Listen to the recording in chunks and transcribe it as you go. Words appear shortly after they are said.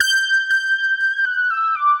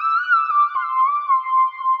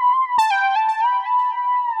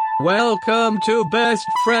Welcome to Best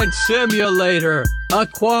Friend Simulator, a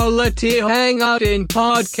quality hangout in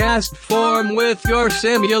podcast form with your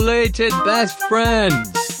simulated best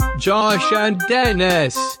friends, Josh and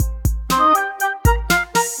Dennis.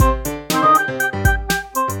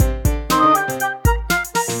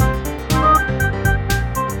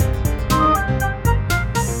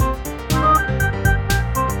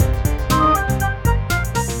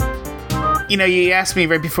 You know, you asked me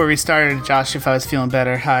right before we started, Josh, if I was feeling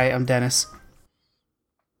better. Hi, I'm Dennis.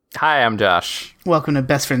 Hi, I'm Josh. Welcome to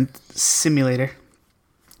Best Friend Simulator.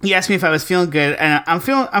 You asked me if I was feeling good, and I'm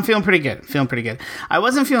feeling pretty good. Feeling pretty good. I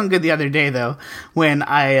wasn't feeling good the other day though, when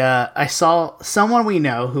I saw someone we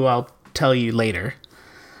know, who I'll tell you later.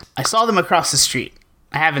 I saw them across the street.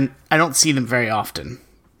 I don't see them very often,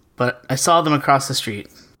 but I saw them across the street.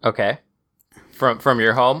 Okay. From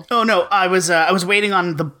your home? Oh no, I was waiting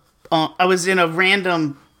on the. I was in a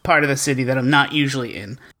random part of the city that I'm not usually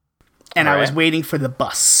in, and I was waiting for the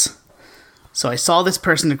bus. So I saw this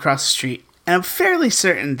person across the street, and I'm fairly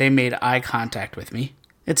certain they made eye contact with me.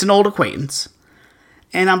 It's an old acquaintance,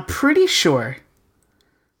 and I'm pretty sure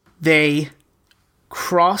they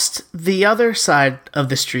crossed the other side of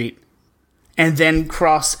the street and then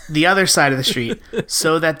crossed the other side of the street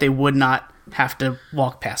so that they would not have to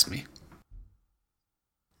walk past me.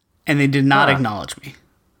 And they did not acknowledge me.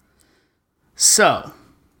 So,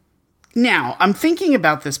 now, I'm thinking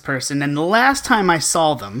about this person, and the last time I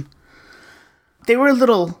saw them, they were a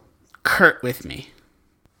little curt with me.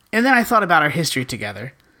 And then I thought about our history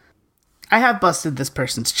together. I have busted this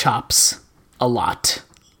person's chops a lot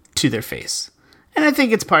to their face. And I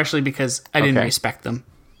think it's partially because I didn't respect them.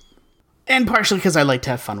 And partially because I like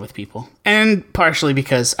to have fun with people. And partially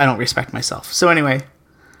because I don't respect myself. So anyway,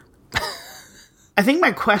 I think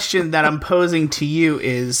my question that I'm posing to you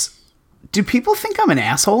is, do people think I'm an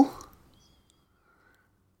asshole?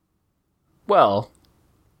 Well.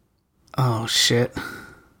 Oh, shit.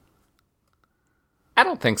 I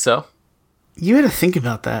don't think so. You had to think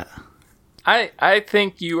about that. I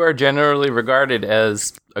think you are generally regarded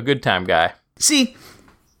as a good time guy. See,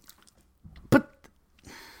 but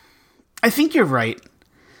I think you're right.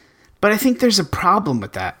 But I think there's a problem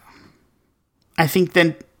with that. I think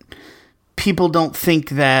then people don't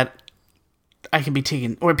think that I can be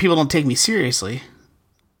taken, or people don't take me seriously.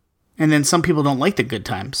 And then some people don't like the good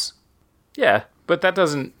times. Yeah, but that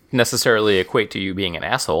doesn't necessarily equate to you being an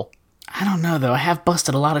asshole. I don't know, though. I have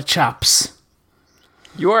busted a lot of chops.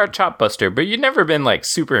 You are a chop buster, but you've never been, like,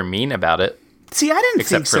 super mean about it. See, I didn't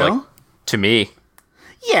think so. Like, to me.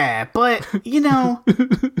 Yeah, but, you know,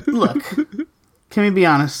 look, can we be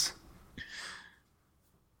honest?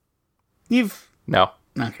 No.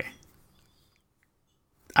 Okay.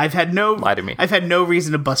 Lie to me. I've had no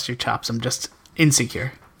reason to bust your chops. I'm just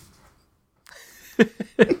insecure.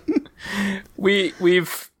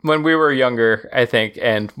 We've when we were younger, I think,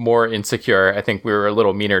 and more insecure, I think we were a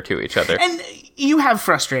little meaner to each other. And you have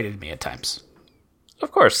frustrated me at times.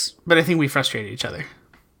 Of course. But I think we frustrated each other.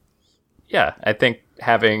 Yeah, I think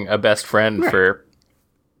having a best friend for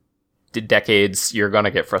decades, you're going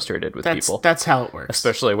to get frustrated with people. That's how it works.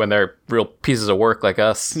 Especially when they're real pieces of work like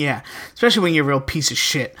us. Yeah, especially when you're a real piece of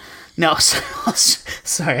shit. No,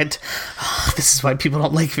 sorry. This is why people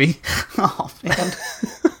don't like me. Oh, man.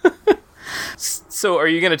 So are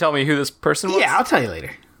you going to tell me who this person was? Yeah, I'll tell you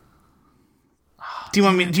later. Do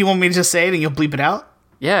you want me to just say it and you'll bleep it out?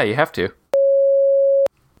 Yeah, you have to.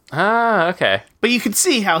 Ah, okay. But you could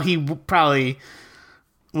see how he probably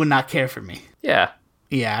would not care for me. Yeah.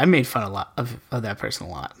 Yeah, I made fun of that person a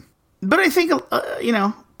lot. But I think,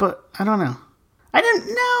 but I don't know.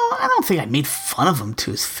 I don't think I made fun of him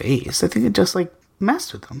to his face. I think I just,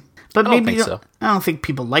 messed with him. But I don't think so. I don't think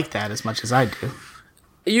people like that as much as I do.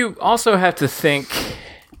 You also have to think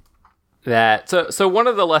that... So one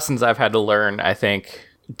of the lessons I've had to learn, I think,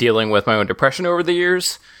 dealing with my own depression over the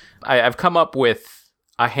years, I've come up with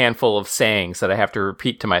a handful of sayings that I have to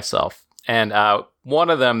repeat to myself. And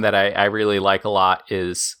one of them that I really like a lot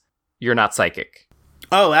is, you're not psychic.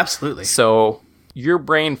 Oh, absolutely. So your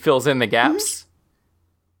brain fills in the gaps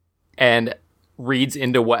and reads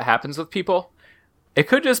into what happens with people. It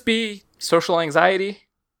could just be social anxiety.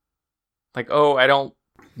 Like, oh, I don't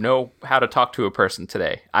know how to talk to a person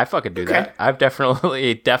today. I fucking do that. I've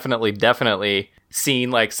definitely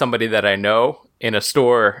seen somebody that I know in a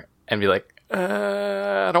store and be like,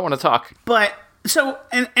 I don't want to talk. But so,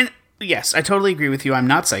 and yes, I totally agree with you. I'm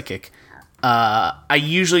not psychic. I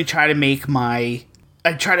usually try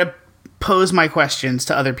to pose my questions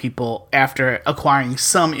to other people after acquiring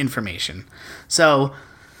some information. So,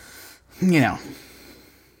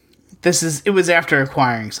 It was after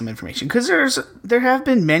acquiring some information, because there have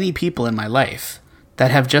been many people in my life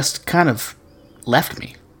that have just kind of left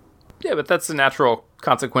me. Yeah, but that's the natural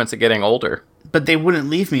consequence of getting older. But they wouldn't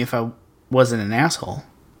leave me if I wasn't an asshole.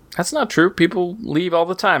 That's not true. People leave all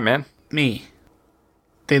the time, man. Me.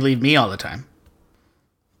 They leave me all the time.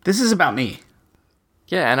 This is about me.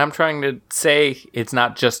 Yeah, and I'm trying to say it's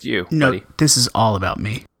not just you, buddy. This is all about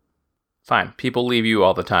me. Fine. People leave you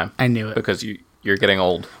all the time. I knew it. Because you're getting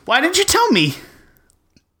old. Why didn't you tell me?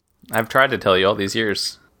 I've tried to tell you all these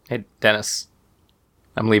years. Hey, Dennis,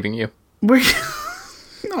 I'm leaving you.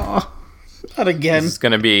 No, not again. This is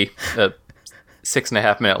going to be a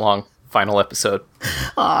 6.5 minute long final episode.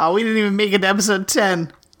 Aw, we didn't even make it to episode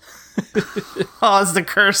 10. Oh, it's the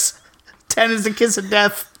curse. 10 is the kiss of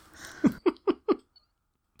death.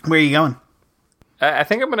 Where are you going? I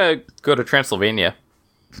think I'm going to go to Transylvania.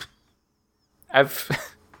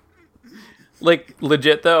 Like,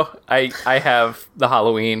 legit, though, I have the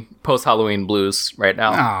post-Halloween blues right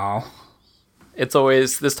now. Oh. It's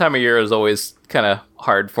always, this time of year is always kind of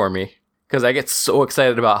hard for me, because I get so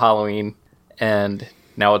excited about Halloween, and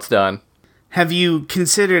now it's done. Have you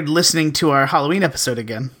considered listening to our Halloween episode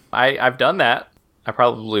again? I've done that. I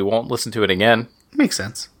probably won't listen to it again. Makes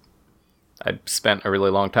sense. I spent a really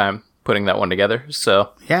long time putting that one together,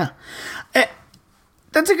 so... Yeah.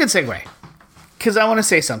 That's a good segue. Because I want to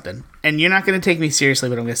say something. And you're not going to take me seriously,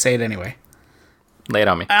 but I'm going to say it anyway. Lay it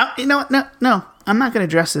on me. You know what? No. I'm not going to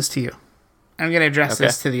address this to you. I'm going to address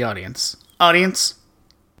this to the audience. Audience.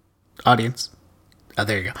 Oh,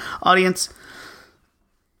 there you go. Audience.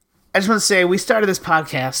 I just want to say, we started this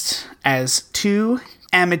podcast as two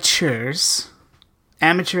amateur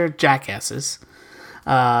jackasses.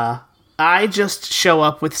 I just show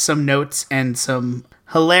up with some notes and some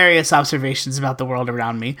hilarious observations about the world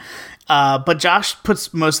around me. But Josh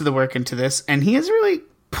puts most of the work into this, and he has really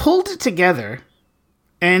pulled it together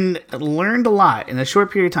and learned a lot in a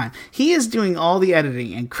short period of time. He is doing all the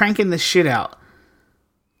editing and cranking this shit out.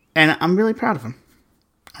 And I'm really proud of him.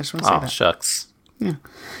 I just want to say that. Oh, shucks. Yeah.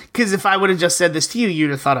 Because if I would have just said this to you,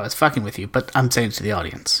 you'd have thought I was fucking with you. But I'm saying it to the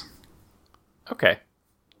audience. Okay.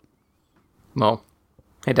 Well,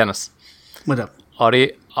 hey, Dennis. What up?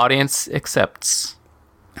 Audience accepts.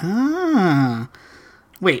 Ah.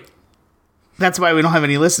 Wait. That's why we don't have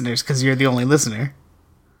any listeners, because you're the only listener.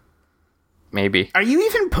 Maybe. Are you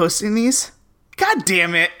even posting these? God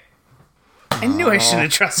damn it. I knew I shouldn't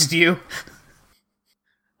have trusted you.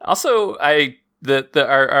 Also,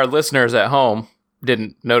 our listeners at home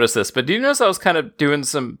didn't notice this, but do you notice I was kind of doing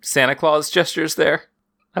some Santa Claus gestures there?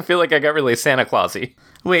 I feel like I got really Santa Claus-y.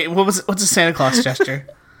 Wait, what's a Santa Claus gesture?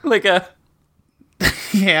 Like a...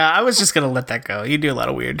 Yeah, I was just gonna let that go. You do a lot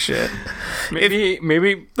of weird shit.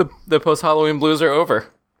 Maybe the post-Halloween blues are over.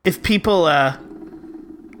 If people,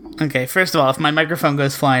 okay, first of all, if my microphone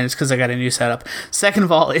goes flying, it's because I got a new setup. Second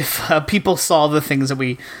of all, if people saw the things that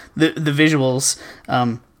the visuals,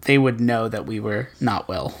 they would know that we were not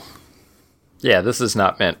well. Yeah, this is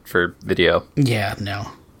not meant for video. Yeah,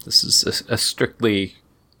 no. This is a strictly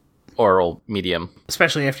oral medium.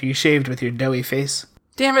 Especially after you shaved with your doughy face.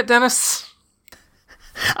 Damn it, Dennis.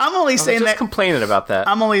 I'm only saying that. Just complaining about that.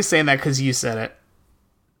 I'm only saying that because you said it.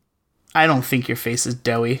 I don't think your face is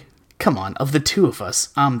doughy. Come on, of the two of us,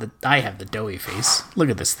 I have the doughy face. Look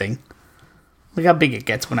at this thing. Look how big it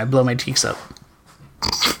gets when I blow my cheeks up.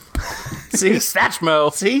 See?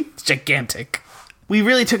 Satchmo. See? It's gigantic. We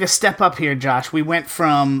really took a step up here, Josh. We went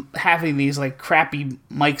from having these like crappy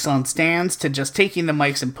mics on stands to just taking the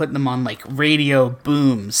mics and putting them on like radio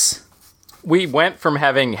booms. We went from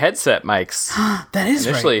having headset mics. That is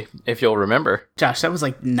initially, right. If you'll remember. Josh, that was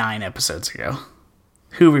like 9 episodes ago.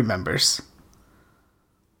 Who remembers?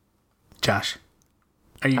 Josh,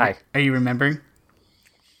 are you remembering?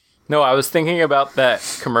 No, I was thinking about that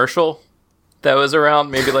commercial that was around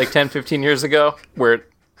maybe like 10, 15 years ago where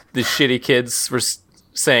the shitty kids were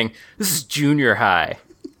saying, "This is junior high."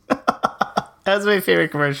 That was my favorite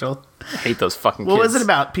commercial. I hate those fucking kids. What was it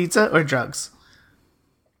about? Pizza or drugs?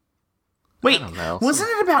 Wait, I don't know. Wasn't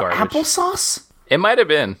it about garbage. applesauce? It might have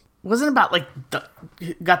been. Wasn't it about like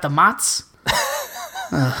got the Mott's?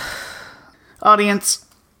 Audience,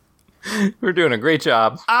 We're doing a great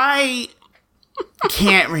job. I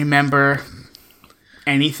can't remember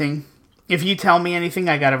anything. If you tell me anything,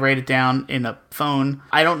 I gotta write it down in a phone.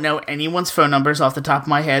 I don't know anyone's phone numbers off the top of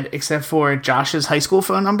my head, except for Josh's high school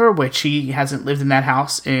phone number, which he hasn't lived in that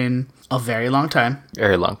house in a very long time.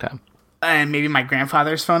 Very long time. And maybe my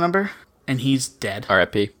grandfather's phone number, and he's dead.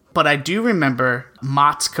 R.I.P. But I do remember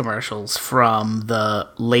Mott's commercials from the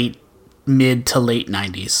mid to late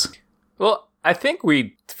 90s. Well, I think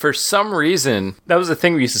we For some reason, that was a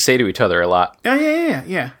thing we used to say to each other a lot. Oh,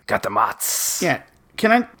 yeah. Got the mots. Yeah.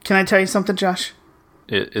 Can I tell you something, Josh?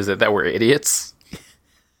 Is it that we're idiots?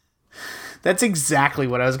 That's exactly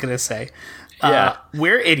what I was going to say. Yeah.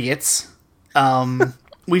 We're idiots.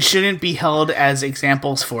 We shouldn't be held as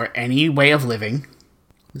examples for any way of living.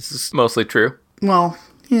 This is mostly true. Well,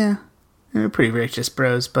 yeah. We're pretty righteous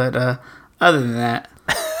bros, but other than that...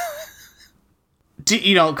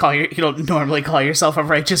 You don't normally call yourself a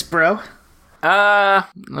righteous bro? Let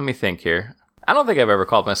me think here. I don't think I've ever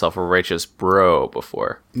called myself a righteous bro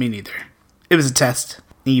before. Me neither. It was a test.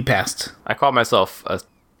 And you passed. I call myself a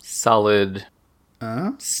solid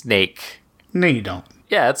snake. No, you don't.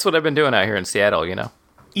 Yeah, that's what I've been doing out here in Seattle,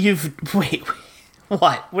 Wait,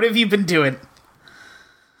 what? What have you been doing?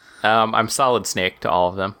 I'm solid snake to all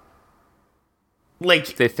of them.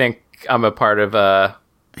 Like, They think I'm a part of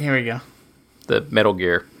here we go. the Metal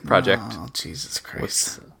Gear project. Oh, Jesus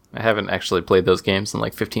Christ. I haven't actually played those games in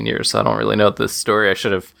like 15 years, so I don't really know the story. I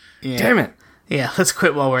should have... Yeah. Damn it! Yeah, let's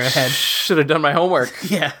quit while we're ahead. Should have done my homework.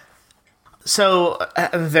 Yeah. So,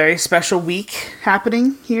 a very special week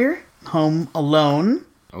happening here. Home alone.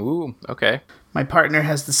 Ooh, okay. My partner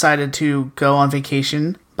has decided to go on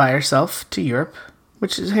vacation by herself to Europe,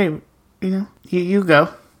 which is, hey, you go.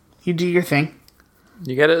 You do your thing.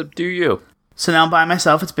 You gotta do you. So now I'm by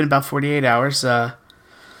myself. It's been about 48 hours.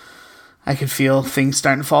 I could feel things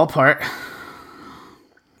starting to fall apart.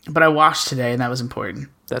 But I washed today, and that was important.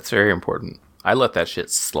 That's very important. I let that shit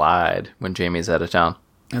slide when Jamie's out of town.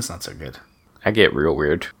 That's not so good. I get real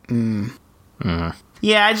weird. Yeah,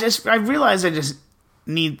 I realized I just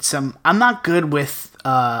need some... I'm not good with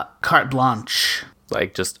carte blanche.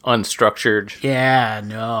 Like, just unstructured Yeah,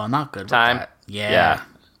 no, I'm not good time. with that. Yeah.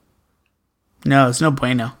 No, it's no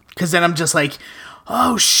bueno. Because then I'm just like,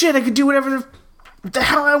 oh shit, I could do whatever the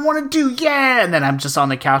hell I want to do. Yeah. And then I'm just on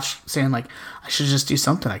the couch saying like, I should just do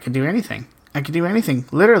something. I could do anything.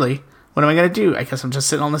 Literally. What am I going to do? I guess I'm just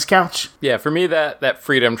sitting on this couch. Yeah, for me, that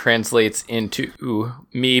freedom translates into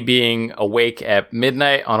me being awake at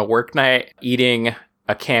midnight on a work night, eating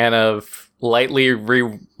a can of lightly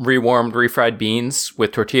rewarmed refried beans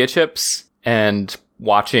with tortilla chips, and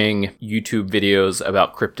watching YouTube videos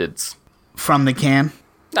about cryptids. From the can.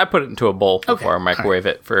 I put it into a bowl before I Okay, microwave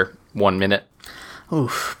it for 1 minute.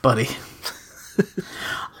 Oof, buddy.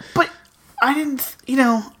 But I didn't,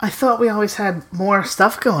 I thought we always had more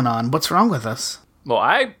stuff going on. What's wrong with us? Well,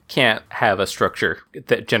 I can't have a structure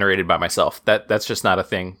that generated by myself. That's just not a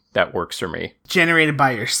thing that works for me. Generated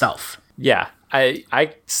by yourself. Yeah,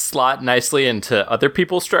 I slot nicely into other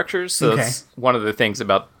people's structures. So Okay. that's one of the things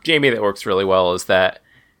about Jamie that works really well is that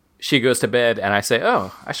she goes to bed and I say,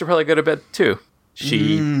 oh, I should probably go to bed too.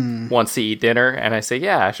 She wants to eat dinner and I say,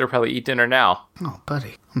 yeah, I should probably eat dinner now. Oh,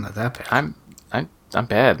 buddy. I'm not that bad. I'm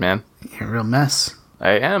bad, man. You're a real mess.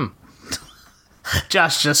 I am.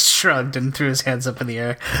 Josh just shrugged and threw his hands up in the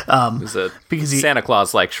air. It's a Because he- Santa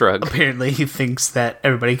Claus-like shrug. Apparently he thinks that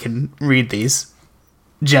everybody can read these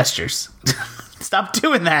gestures. Stop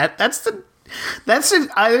doing that. That's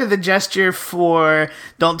either the gesture for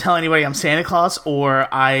don't tell anybody I'm Santa Claus or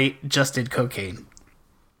I just did cocaine.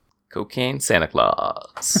 Cocaine Santa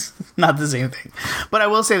Claus. Not the same thing. But I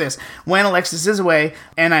will say this. When Alexis is away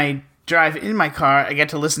and I drive in my car, I get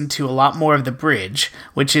to listen to a lot more of The Bridge,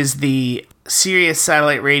 which is the Sirius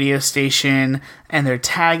satellite radio station, and their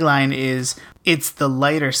tagline is, it's the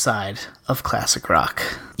lighter side of classic rock.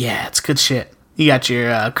 Yeah, it's good shit. You got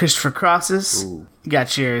your Christopher Crosses. Ooh. You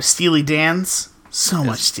got your Steely Dans. So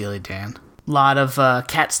much Steely Dan. A lot of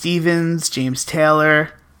Cat Stevens, James Taylor.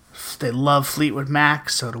 They love Fleetwood Mac,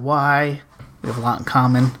 so do I. We have a lot in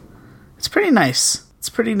common. It's pretty nice.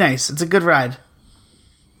 It's a good ride.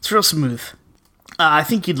 It's real smooth. I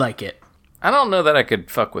think you'd like it. I don't know that I could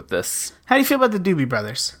fuck with this. How do you feel about the Doobie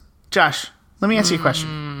Brothers? Josh, let me ask you a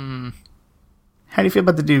question. How do you feel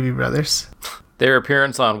about the Doobie Brothers? Their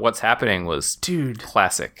appearance on What's Happening was Dude,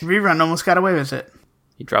 classic. Rerun almost got away with it.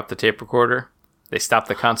 He dropped the tape recorder. They stopped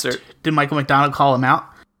the concert. Did Michael McDonald call him out?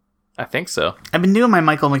 I think so. I've been doing my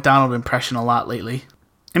Michael McDonald impression a lot lately.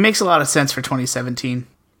 It makes a lot of sense for 2017.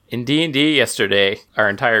 In D&D yesterday, our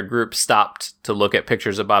entire group stopped to look at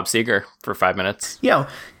pictures of Bob Seger for 5 minutes. Yo,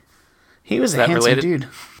 he was a that handsome related? dude.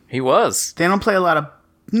 He was. They don't play a lot of...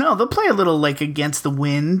 No, they'll play a little like Against the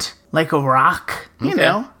Wind, like a rock. You Okay.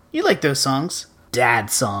 know, you like those songs. Dad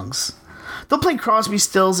songs. They'll play Crosby,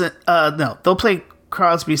 Stills, and... they'll play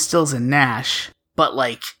Crosby, Stills, and Nash, but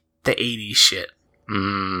like the 80s shit.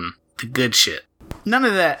 The good shit. None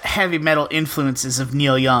of the heavy metal influences of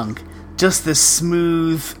Neil Young. Just the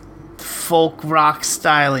smooth folk rock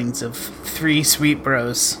stylings of Three Sweet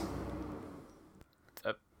Bros.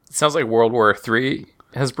 sounds like World War III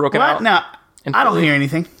has broken out. What? No, in I don't Philly. hear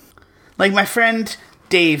anything. Like my friend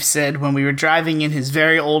Dave said when we were driving in his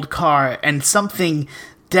very old car and something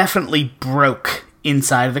definitely broke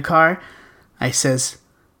inside of the car, I says,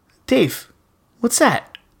 Dave, what's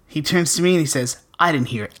that? He turns to me and he says, I didn't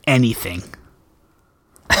hear anything.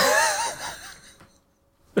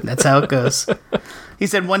 That's how it goes. He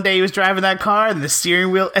said one day he was driving that car and the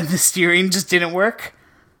steering just didn't work.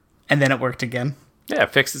 And then it worked again. Yeah,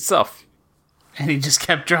 it fixed itself. And he just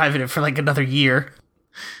kept driving it for like another year.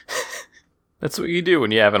 That's what you do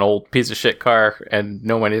when you have an old piece of shit car and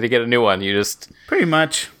no money to get a new one. You just Pretty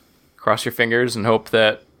much. cross your fingers and hope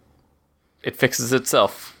that it fixes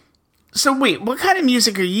itself. So wait, what kind of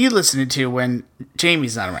music are you listening to when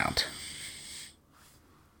Jamie's not around?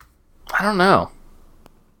 I don't know.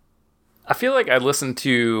 I feel like I listen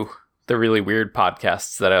to the really weird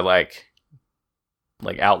podcasts that I like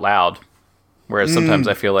out loud. Whereas sometimes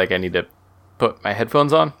I feel like I need to put my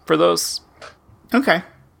headphones on for those. Okay.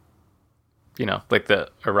 You know, like the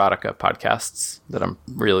erotica podcasts that I'm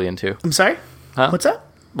really into. I'm sorry? Huh? What's up?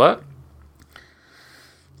 What?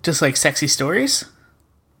 Just like sexy stories?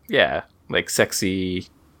 Yeah, like sexy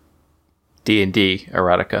D&D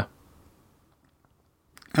erotica.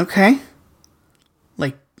 Okay.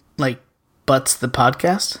 Like Butts the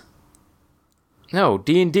podcast? No,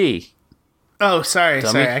 D&D. Oh, sorry,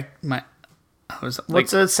 Dummy. sorry.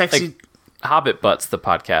 What's a sexy... Like Hobbit Butts the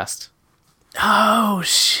podcast. Oh,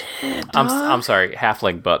 shit. I'm sorry,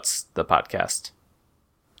 Halfling Butts the podcast.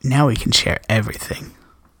 Now we can share everything.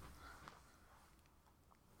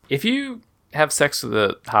 If you have sex with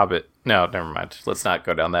a Hobbit... No, never mind. Let's not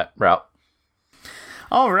go down that route.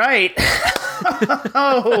 All right.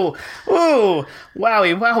 Oh, ooh,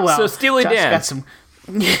 wowie, wow. So, Steely Josh Dan. got some,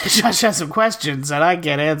 Josh has some questions that I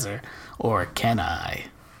can't answer, or can I?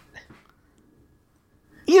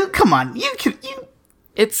 Come on, you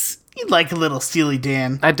like a little Steely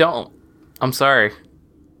Dan. I don't. I'm sorry.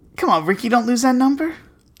 Come on, Ricky, don't lose that number.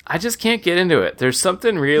 I just can't get into it. There's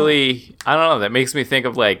something really... I don't know, that makes me think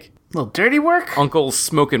of, like, Little dirty work. uncles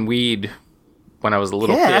smoking weed when I was a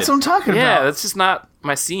little kid. Yeah, that's what I'm talking Yeah, about. that's just not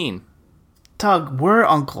my scene. Dog, we're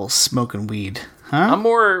uncles smoking weed, huh? I'm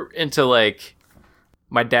more into, like,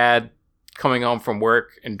 my dad coming home from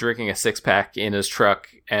work and drinking a six-pack in his truck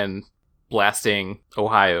and blasting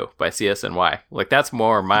Ohio by CSNY. Like, that's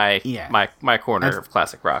more my my corner of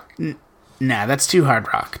classic rock. Nah, that's too hard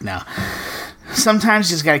rock. No.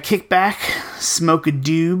 Sometimes you just gotta kick back, smoke a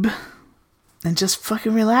doob, and just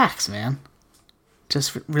fucking relax, man.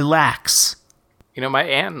 Just relax. You know, my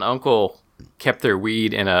aunt and uncle kept their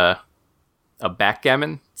weed in a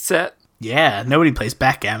backgammon set. Yeah, nobody plays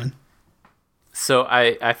backgammon. So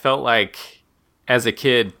I felt like, as a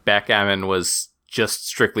kid, backgammon was just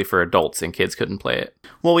strictly for adults and kids couldn't play it.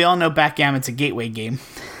 Well, we all know backgammon's a gateway game.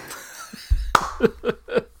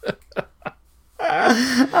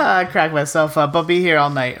 I crack myself up. I'll be here all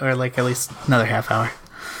night, or like at least another half hour.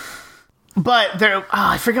 But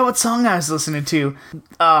I forgot what song I was listening to.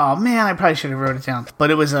 Oh man, I probably should have wrote it down.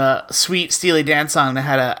 But it was a sweet Steely Dan song that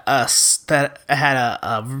had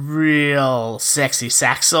a real sexy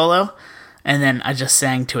sax solo, and then I just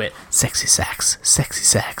sang to it, sexy sax, sexy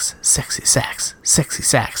sax, sexy sax, sexy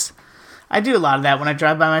sax. I do a lot of that when I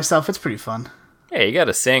drive by myself. It's pretty fun. Hey, you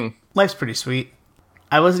gotta sing. Life's pretty sweet.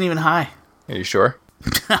 I wasn't even high. Are you sure?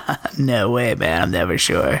 No way, man. I'm never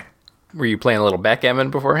sure. Were you playing a little backgammon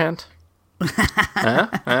beforehand?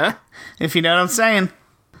 If you know what I'm saying.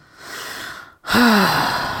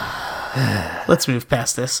 Let's move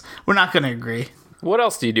past this. We're not going to agree. What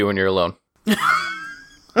else do you do when you're alone?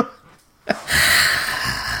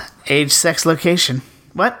 Age, sex, location.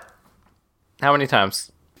 What? How many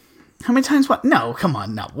times? How many times what? No, come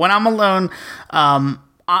on, no. When I'm alone,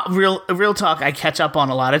 real talk, I catch up on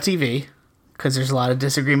a lot of TV because there's a lot of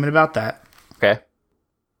disagreement about that. Okay.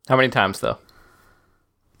 How many times, though?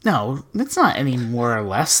 No, it's not any more or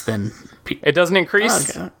less than... It doesn't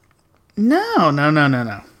increase? Okay. No.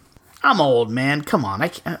 I'm old, man. Come on. I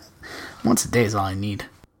can't... Once a day is all I need.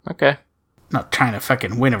 Okay. Not trying to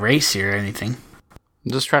fucking win a race here or anything.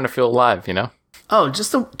 I'm just trying to feel alive, you know? Oh,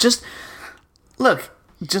 just the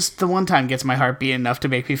one time gets my heart beating enough to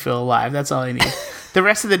make me feel alive. That's all I need. The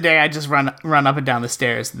rest of the day, I just run up and down the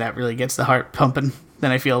stairs. That really gets the heart pumping. Then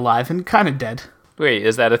I feel alive and kind of dead. Wait,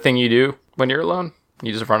 is that a thing you do when you're alone?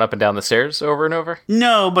 You just run up and down the stairs over and over?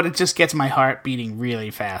 No, but it just gets my heart beating really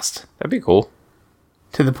fast. That'd be cool.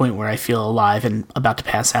 To the point where I feel alive and about to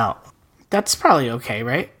pass out. That's probably okay,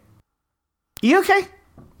 right? You okay?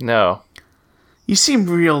 No. You seem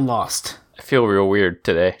real lost. I feel real weird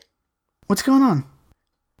today. What's going on?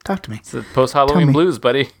 Talk to me. It's the post-Halloween Tell me. blues,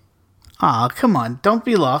 buddy. Aw, come on. Don't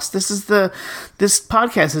be lost. This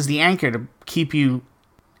podcast is the anchor to keep you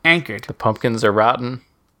anchored. The pumpkins are rotten.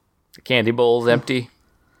 The candy bowl's empty.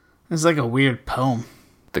 It's like a weird poem.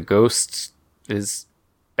 The ghost is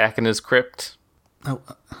back in his crypt. Oh.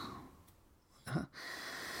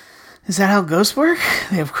 Is that how ghosts work?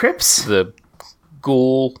 They have crypts? The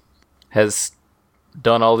ghoul has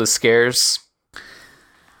done all the scares.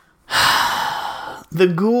 The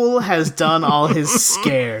Ghoul has done all his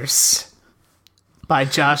scares. By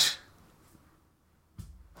Joshinson.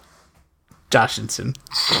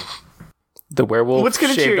 The werewolf What's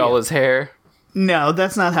gonna cheer shaved you? all his hair. No,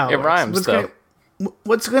 that's not how it works. Rhymes, though.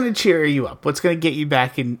 What's going to cheer you up? What's going to get you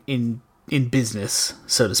back in business,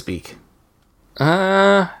 so to speak?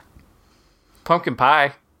 Pumpkin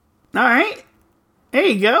pie. All right. There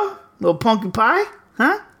you go. Little pumpkin pie,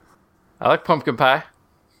 huh? I like pumpkin pie.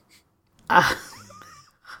 All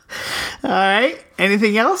right.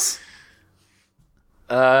 Anything else?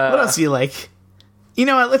 What else do you like? You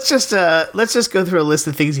know what? Let's just go through a list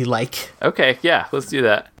of things you like. Okay, yeah, let's do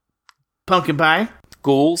that. Pumpkin pie,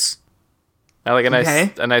 Ghouls. I like a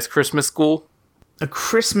nice Christmas ghoul. a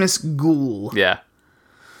Christmas ghoul. Yeah.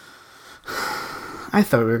 I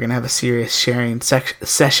thought we were gonna have a serious sharing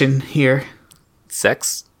session here.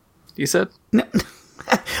 Sex, you said? No,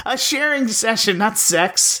 a sharing session, not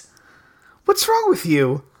sex. What's wrong with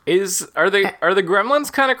you? Are the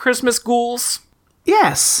gremlins kind of Christmas ghouls?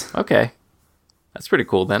 Yes, Okay. That's pretty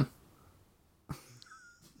cool then.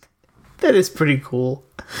 that is pretty cool.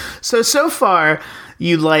 So far,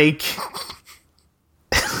 you like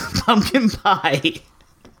pumpkin pie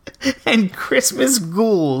and Christmas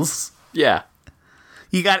ghouls. Yeah.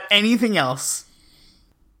 You got anything else?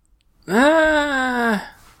 I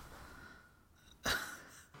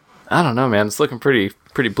don't know, man. It's looking pretty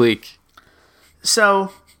bleak.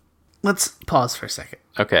 So, let's pause for a second.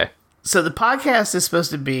 Okay. So the podcast is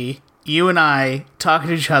supposed to be you and I talking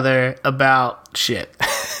to each other about shit.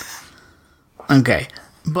 Okay.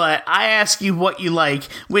 But I ask you what you like,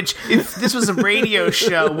 which if this was a radio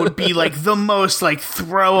show would be like the most like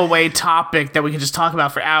throwaway topic that we could just talk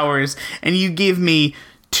about for hours, and you give me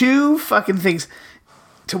two fucking things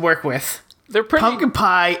to work with. They're pretty... Pumpkin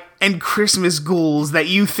pie and Christmas ghouls that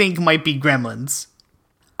you think might be gremlins.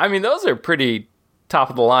 I mean, those are pretty top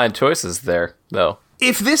of the line choices there, though.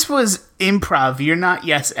 If this was improv, you're not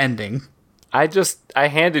yes ending. I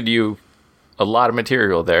handed you a lot of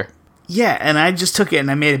material there. Yeah, and I just took it and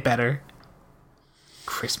I made it better.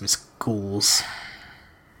 Christmas ghouls.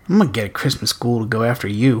 I'm gonna get a Christmas ghoul to go after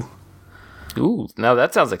you. Ooh, now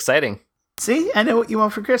that sounds exciting. See? I know what you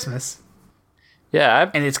want for Christmas. Yeah,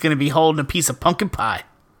 And it's gonna be holding a piece of pumpkin pie.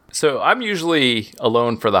 so I'm usually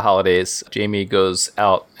alone for the holidays. Jamie goes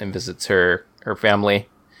out and visits her family.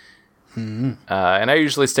 And I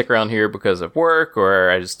usually stick around here because of work, or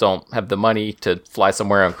I just don't have the money to fly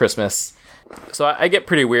somewhere on Christmas. So I get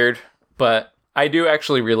pretty weird, but I do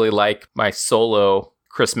actually really like my solo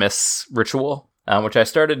Christmas ritual, which I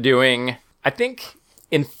started doing, I think,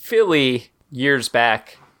 in Philly years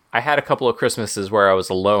back. I had a couple of Christmases where I was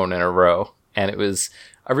alone in a row, and it was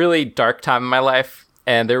a really dark time in my life.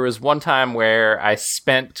 And there was one time where I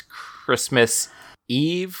spent Christmas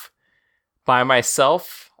Eve by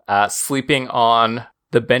myself, sleeping on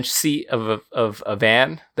the bench seat of a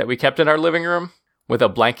van that we kept in our living room with a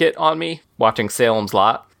blanket on me, watching Salem's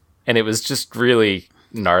Lot. And it was just really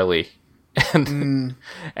gnarly. And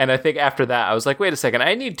I think after that, I was like, wait a second,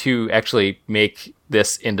 I need to actually make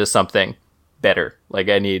this into something better. Like,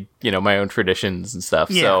 I need, my own traditions and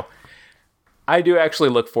stuff. Yeah. So I do actually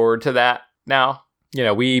look forward to that now.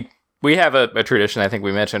 We have a tradition, I think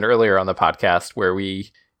we mentioned earlier on the podcast, where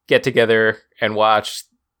we get together and watch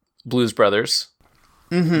Blues Brothers.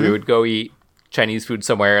 Mm-hmm. We would go eat Chinese food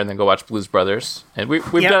somewhere and then go watch Blues Brothers. And we've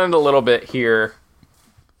done it a little bit here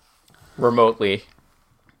remotely.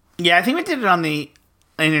 Yeah, I think we did it on the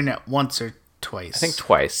internet once or twice. I think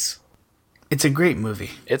twice. It's a great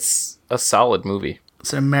movie. It's a solid movie.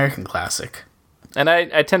 It's an American classic. And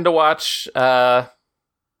I tend to watch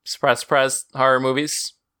surprise horror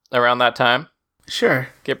movies around that time. Sure.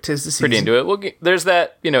 Get Tis the season. pretty into it. There's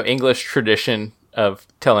that, English tradition of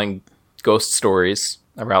telling ghost stories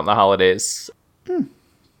around the holidays. I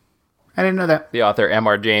didn't know that. The author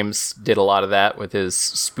M.R. James did a lot of that with his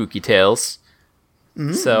spooky tales.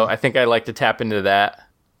 Mm. So I think I like to tap into that.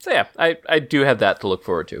 So yeah, I do have that to look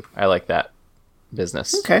forward to. I like that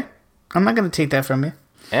business. Okay. I'm not going to take that from you.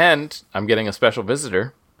 And I'm getting a special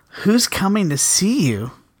visitor. Who's coming to see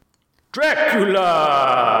you? Dracula!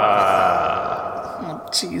 Oh,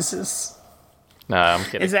 Jesus. No, I'm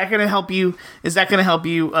kidding. Is that going to help you? Is that going to help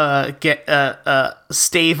you get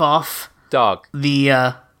stave off Dog.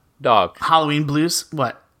 The Dog. Halloween Blues?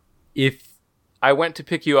 What? If I went to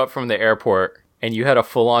pick you up from the airport and you had a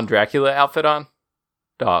full-on Dracula outfit on,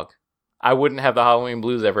 dog, I wouldn't have the Halloween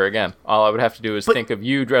blues ever again. All I would have to do is think of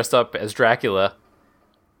you dressed up as Dracula.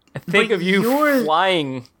 Think of you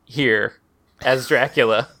flying here as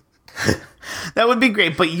Dracula. That would be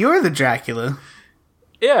great, but you're the Dracula.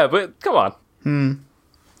 Yeah, but come on.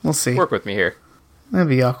 We'll see. Work with me here. That'd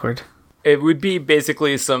be awkward. It would be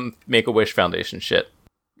basically some Make-A-Wish Foundation shit.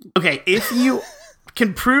 Okay, if you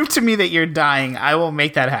can prove to me that you're dying, I will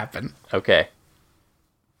make that happen. Okay.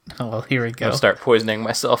 Oh, well, here we go. I'll start poisoning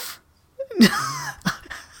myself.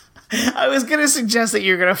 I was going to suggest that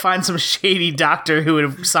you're going to find some shady doctor who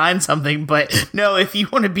would sign something, but no, if you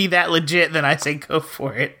want to be that legit, then I say go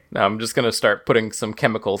for it. No, I'm just going to start putting some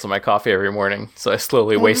chemicals in my coffee every morning, so I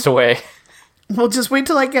slowly waste away. Well, just wait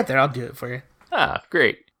till I get there. I'll do it for you. Ah,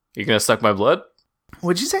 great. You going to suck my blood?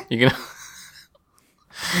 What'd you say? You going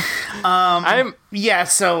to... Yeah,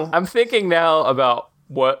 so... I'm thinking now about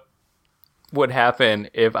what would happen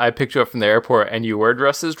if I picked you up from the airport and you were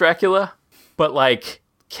dressed as Dracula, but, like,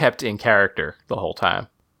 kept in character the whole time.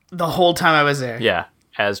 The whole time I was there? Yeah,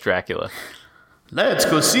 as Dracula. Let's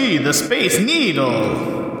go see the Space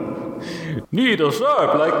Needle. Needle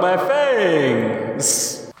sharp like my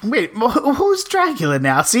fangs. Wait, who's Dracula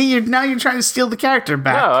now? See, now you're trying to steal the character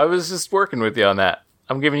back. No, I was just working with you on that.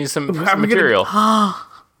 I'm giving you some material.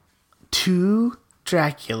 Two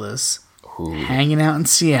Draculas hanging out in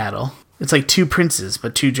Seattle. It's like two princes,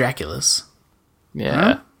 but two Draculas.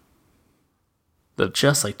 Yeah. Huh?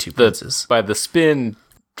 Just like two princes. By the spin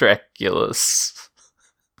Draculas.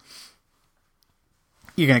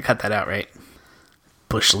 You're going to cut that out, right?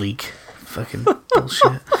 Bush league. Fucking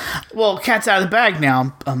bullshit. Well, cat's out of the bag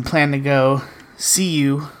now. I'm planning to go see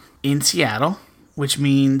you in Seattle, which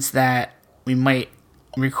means that we might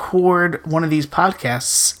record one of these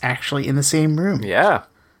podcasts actually in the same room. Yeah.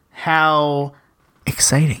 How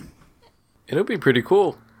exciting. It'll be pretty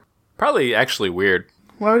cool. Probably actually weird.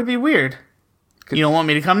 Why would it be weird? You don't want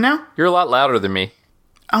me to come now? You're a lot louder than me.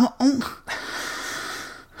 No,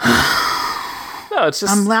 it's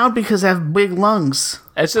just... I'm loud because I have big lungs.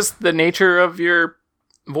 It's just the nature of your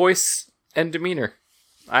voice and demeanor.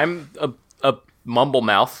 I'm a mumble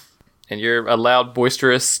mouth, and you're a loud,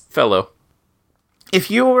 boisterous fellow.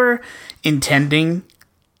 If you're intending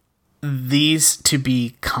these to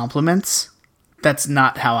be compliments, that's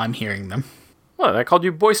not how I'm hearing them. Well, I called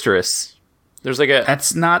you boisterous. There's like a...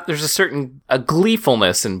 That's not... There's a certain... a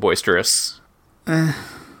gleefulness in boisterous.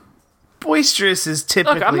 Boisterous is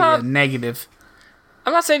typically a negative.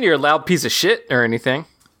 I'm not saying you're a loud piece of shit or anything.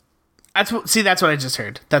 That's what I just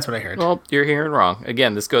heard. That's what I heard. Well, you're hearing wrong.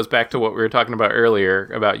 Again, this goes back to what we were talking about earlier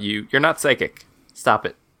about you. You're not psychic. Stop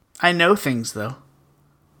it. I know things, though,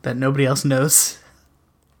 that nobody else knows.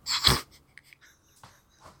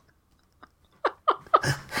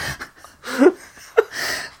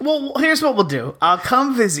 Well, here's what we'll do. I'll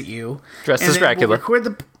come visit you. Dressed as Dracula.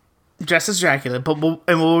 Dressed as Dracula, but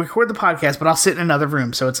we'll record the podcast, but I'll sit in another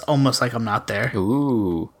room, so it's almost like I'm not there.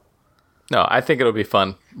 Ooh. No, I think it'll be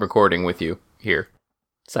fun recording with you here,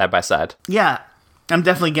 side by side. Yeah, I'm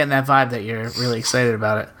definitely getting that vibe that you're really excited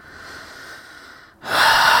about it.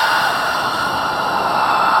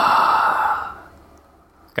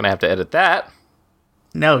 Gonna have to edit that.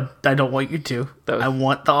 No, I don't want you to. I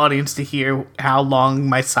want the audience to hear how long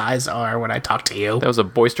my sighs are when I talk to you. That was a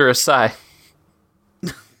boisterous sigh.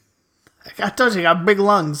 I told you, I got big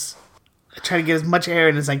lungs. I try to get as much air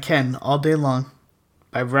in as I can all day long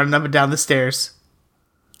by running up and down the stairs.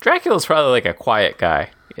 Dracula's probably like a quiet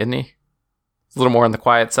guy, isn't he? A little more on the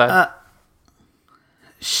quiet side.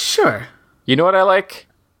 Sure. You know what I like?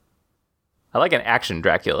 I like an action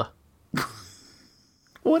Dracula.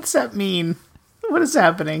 What's that mean? What is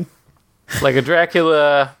happening? Like a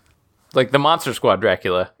Dracula, like the Monster Squad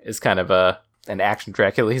Dracula is kind of an action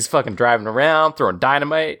Dracula. He's fucking driving around, throwing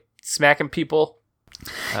dynamite, smacking people.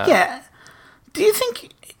 Yeah. Do you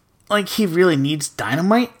think, like, he really needs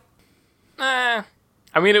dynamite? I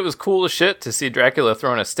mean, it was cool as shit to see Dracula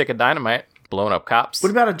throwing a stick of dynamite, blowing up cops.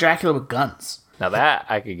 What about a Dracula with guns? Now that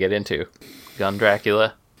I could get into. Gun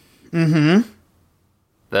Dracula. Mm-hmm.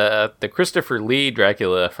 The Christopher Lee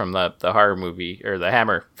Dracula from the horror movie, or the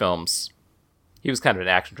Hammer films, he was kind of an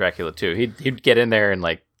action Dracula too. He'd get in there and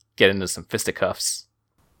like get into some fisticuffs.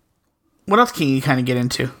 What else can you kind of get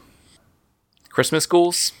into? Christmas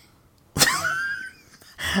ghouls?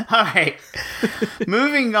 All right.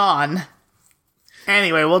 Moving on.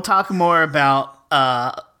 Anyway, we'll talk more about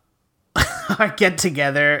our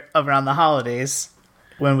get-together around the holidays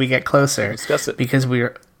when we get closer. Discuss it. Because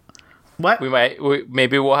we're What?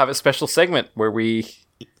 Maybe we'll have a special segment where we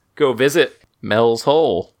go visit Mel's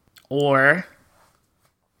hole. Or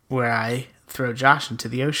where I throw Josh into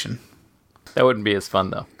the ocean. That wouldn't be as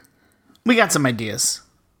fun, though. We got some ideas.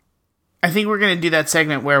 I think we're going to do that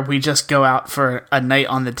segment where we just go out for a night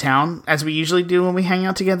on the town, as we usually do when we hang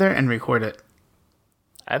out together, and record it.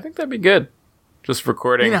 I think that'd be good. Just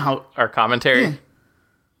recording our commentary.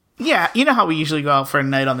 Yeah, you know how we usually go out for a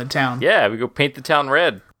night on the town. Yeah, we go paint the town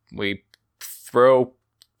red. We throw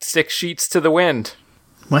 6 sheets to the wind.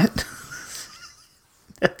 What?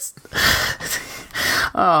 That's...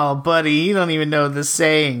 Oh, buddy, you don't even know the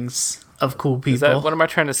sayings of cool people. What am I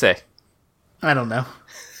trying to say? I don't know.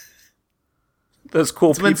 Those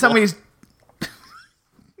cool people. When somebody's...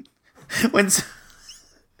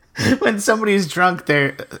 when somebody's drunk,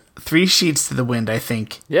 they're 3 sheets to the wind, I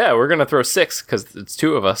think. Yeah, we're going to throw 6 because it's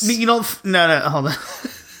 2 of us. You don't... No, hold on.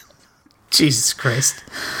 Jesus Christ.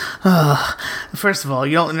 First of all,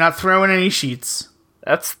 you're not throwing any sheets.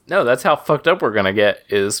 That's how fucked up we're going to get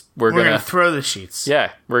is we're going to throw the sheets.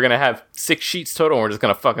 Yeah, we're going to have 6 sheets total and we're just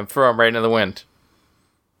going to fucking throw them right into the wind.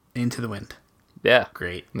 Into the wind. Yeah.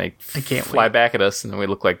 Great. And they I can't fly wait. back at us and then we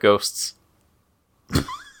look like ghosts.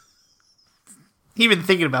 You've been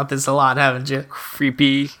thinking about this a lot, haven't you?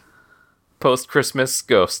 Creepy post-Christmas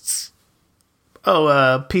ghosts.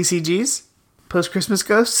 Oh, PCGs? Post-Christmas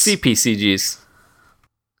ghosts? CPCGs.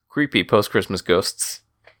 Creepy post-Christmas ghosts.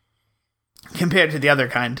 Compared to the other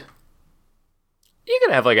kind. You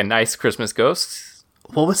could have like a nice Christmas ghost.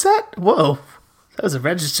 What was that? Whoa. That was a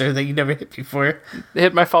register that you never hit before.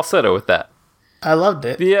 Hit my falsetto with that. I loved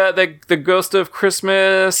it. The ghost of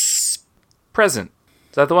Christmas present.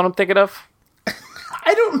 Is that the one I'm thinking of?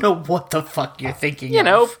 I don't know what the fuck you're thinking You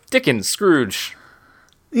know, Dickens, Scrooge.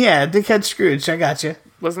 Yeah, Dickhead Scrooge, I got you.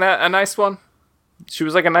 Wasn't that a nice one? She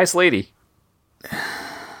was like a nice lady.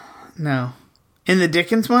 No. In the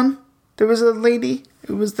Dickens one, there was a lady.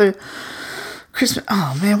 It was the Christmas...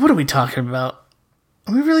 Oh, man, what are we talking about?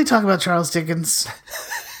 Are we really talking about Charles Dickens?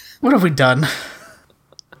 What have we done?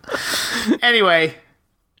 Anyway,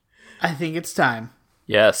 I think it's time.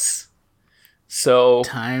 Yes. So...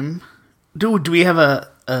 Time... Do we have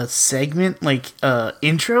a segment, like,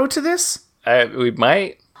 intro to this? We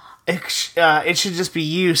might. It should just be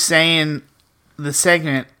you saying the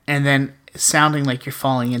segment and then sounding like you're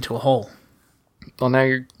falling into a hole. Well, now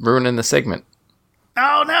you're ruining the segment.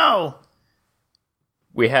 Oh, no!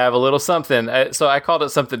 We have a little something. So I called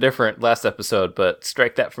it something different last episode, but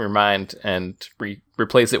strike that from your mind and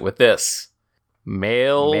replace it with this.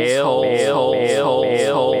 Mail.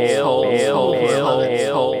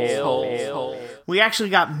 We actually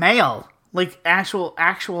got mail. Like actual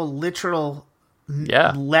literal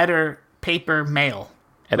letter, paper mail.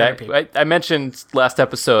 And I mentioned last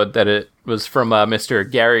episode that it was from Mr.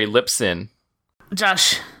 Gary Lipson.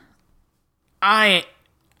 Josh, I'm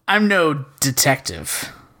no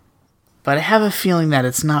detective, but I have a feeling that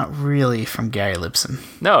it's not really from Gary Lipson.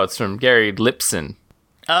 No, it's from Gary Lipson.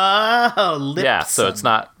 Oh, Lipson. Yeah, so it's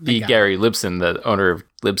not the Gary Lipson, the owner of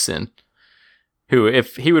Libsyn, who,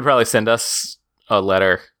 if he would probably send us a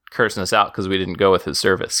letter cursing us out because we didn't go with his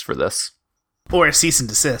service for this. Or a cease and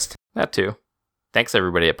desist. That too. Thanks,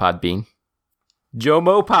 everybody at Podbean.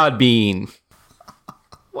 Jomo Podbean.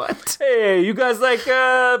 What? Hey, you guys like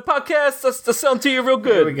podcasts? That sound to you real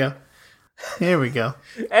good. Here we go.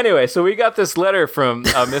 Anyway, so we got this letter from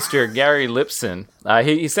Mr. Gary Lipson.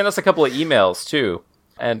 He sent us a couple of emails, too.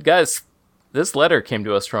 And guys, this letter came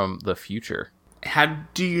to us from the future. How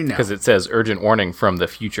do you know? Because it says urgent warning from the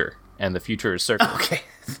future. And the future is circled. Okay.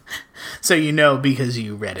 So you know because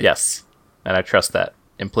you read it. Yes. And I trust that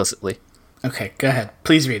implicitly. Okay, go ahead.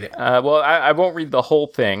 Please read it. Well, I won't read the whole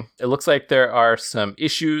thing. It looks like there are some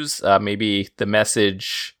issues. Maybe the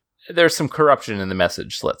message... There's some corruption in the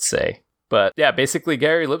message, let's say. But yeah, basically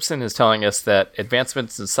Gary Lipson is telling us that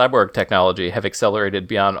advancements in cyborg technology have accelerated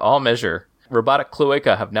beyond all measure. Robotic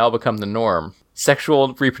cloaca have now become the norm.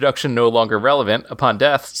 Sexual reproduction no longer relevant. Upon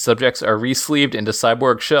death, subjects are re-sleeved into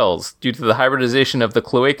cyborg shells. Due to the hybridization of the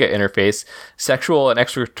cloaca interface, sexual and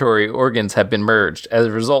excretory organs have been merged. As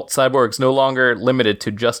a result, cyborgs no longer limited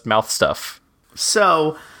to just mouth stuff.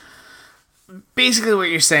 So, basically what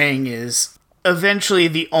you're saying is, eventually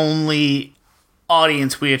the only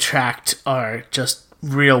audience we attract are just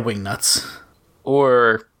real wingnuts.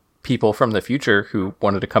 Or people from the future who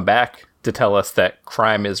wanted to come back to tell us that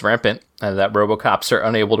crime is rampant and that RoboCops are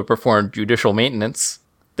unable to perform judicial maintenance.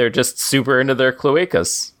 They're just super into their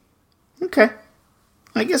cloacas. Okay.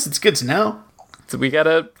 I guess it's good to know. So we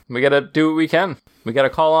gotta do what we can. We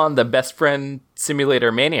gotta call on the best friend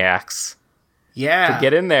simulator maniacs. Yeah. To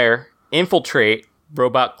get in there, infiltrate,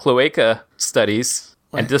 robot cloaca studies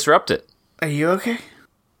and disrupt it. Are you okay?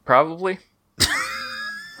 Probably.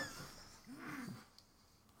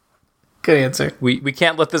 Good answer. We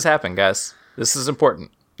can't let this happen, guys. This is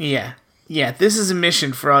important. Yeah. Yeah, this is a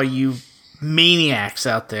mission for all you maniacs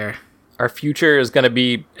out there. Our future is going to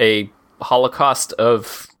be a holocaust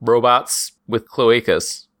of robots with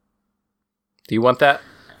cloacas. Do you want that?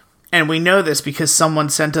 And we know this because someone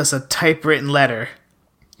sent us a typewritten letter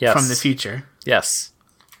Yes. from the future. Yes.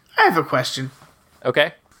 I have a question.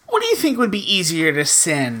 Okay. What do you think would be easier to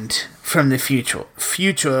send from the future?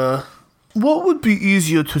 What would be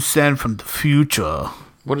easier to send from the future?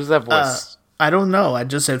 What is that voice? I don't know. I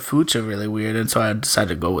just said future really weird, and so I decided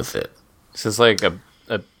to go with it. This is like a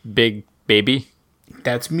big baby.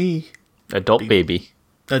 That's me. Adult baby.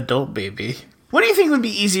 Adult baby. What do you think would be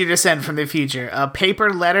easier to send from the future? A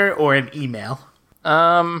paper letter or an email?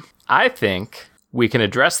 I think we can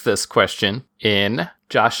address this question in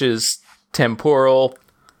Josh's temporal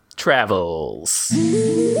travels.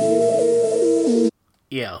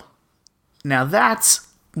 Yo. Now that's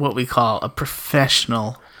what we call a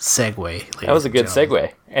professional segue. That was a good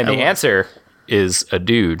segue. And the answer is a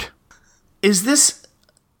dude. Is this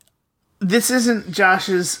isn't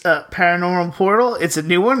Josh's paranormal portal? It's a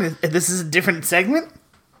new one? This is a different segment?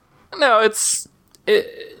 No, it's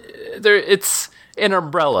an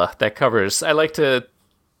umbrella that covers. I like to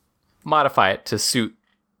modify it to suit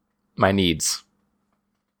my needs.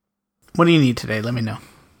 What do you need today? Let me know.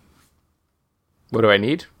 What do I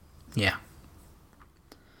need? Yeah.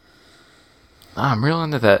 I'm real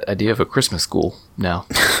into that idea of a Christmas school now.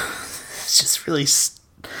 It's just really...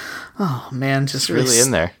 oh, man. Just Really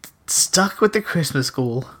in there. Stuck with the Christmas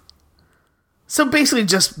school. So basically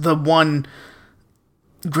just the one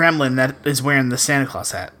gremlin that is wearing the Santa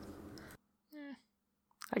Claus hat.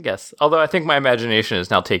 I guess. Although I think my imagination is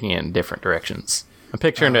now taking it in different directions. I'm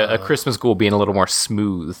picturing a Christmas school being a little more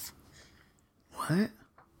smooth. What? I don't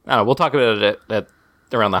know. We'll talk about it at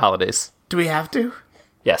around the holidays. Do we have to?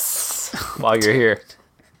 Yes. While you're here.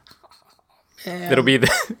 Man. It'll be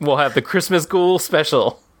we'll have the Christmas school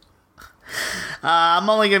special. I'm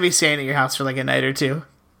only going to be staying at your house for like a night or two.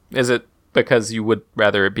 Is it because you would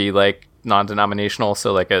rather it be like non-denominational,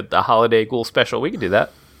 so like a holiday ghoul special? We can do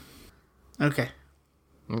that. Okay.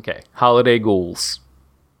 Okay. Holiday ghouls.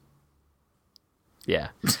 Yeah.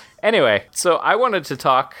 Anyway, so I wanted to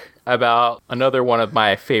talk about another one of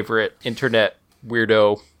my favorite internet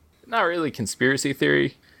weirdo, not really conspiracy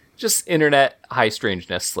theory, just internet high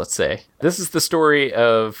strangeness, let's say. This is the story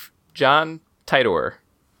of John Titor.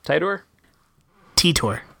 Titor?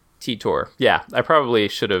 Titor. Titor. Yeah, I probably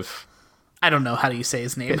should have... I don't know how do you say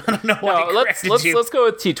his name. I don't know why I corrected you. Let's go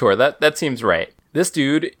with Titor. That seems right. This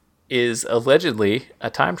dude is allegedly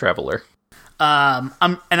a time traveler. I'm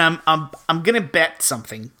gonna bet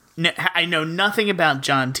something. I know nothing about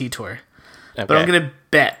John Titor, Okay. but I'm gonna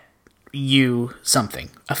bet you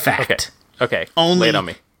something. A fact. Okay. Only Lay it on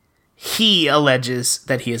me. he alleges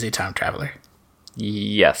that he is a time traveler.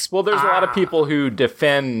 Yes. Well, there's a lot of people who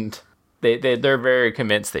defend. They're very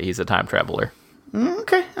convinced that he's a time traveler.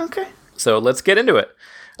 Okay. So let's get into it.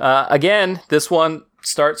 Again, this one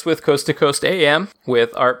starts with Coast to Coast AM with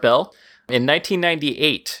Art Bell. In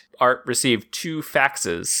 1998, Art received 2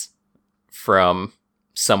 faxes from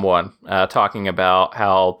someone talking about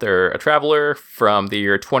how they're a traveler from the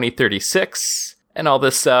year 2036 and all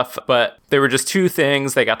this stuff. But there were just 2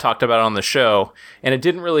 things that got talked about on the show, and it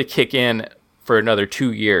didn't really kick in for another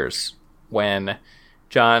 2 years when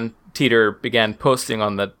John Titor began posting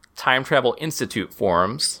on the Time Travel Institute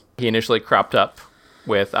forums. He initially cropped up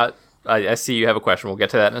with... I see you have a question. We'll get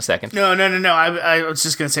to that in a second. No. I was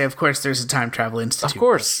just going to say, of course, there's a Time Travel Institute. Of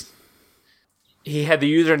course. He had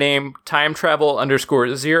the username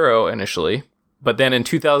timetravel_0 initially, but then in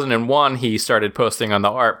 2001, he started posting on the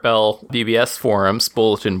Art Bell BBS forums,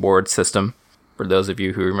 bulletin board system, for those of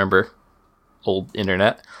you who remember old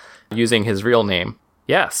internet, using his real name.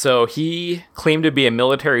 Yeah, so he claimed to be a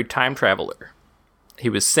military time traveler. He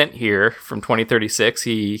was sent here from 2036.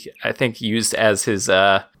 I think, used as his...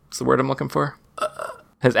 what's the word I'm looking for?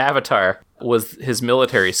 His avatar was his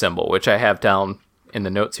military symbol, which I have down in the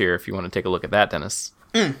notes here if you want to take a look at that, Dennis.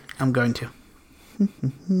 I'm going to.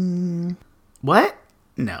 What?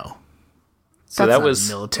 No. So That's that not was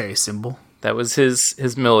a military symbol. That was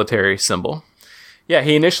his military symbol. Yeah,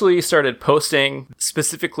 he initially started posting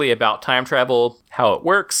specifically about time travel, how it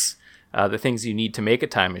works, the things you need to make a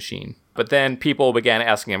time machine. But then people began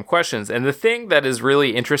asking him questions. And the thing that is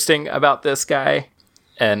really interesting about this guy,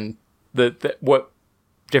 and what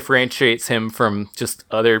differentiates him from just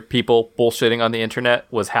other people bullshitting on the internet,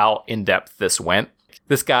 was how in-depth this went.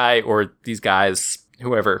 This guy, or these guys,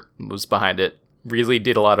 whoever was behind it, really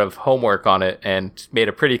did a lot of homework on it and made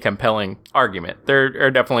a pretty compelling argument. There are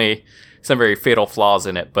definitely some very fatal flaws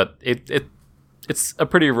in it, but it's a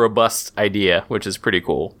pretty robust idea, which is pretty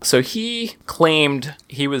cool. So he claimed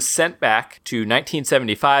he was sent back to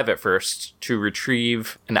 1975 at first to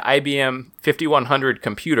retrieve an IBM 5100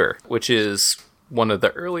 computer, which is one of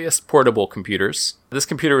the earliest portable computers. This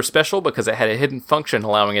computer was special because it had a hidden function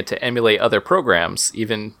allowing it to emulate other programs,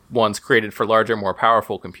 even ones created for larger, more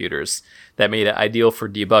powerful computers, that made it ideal for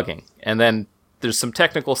debugging. And then there's some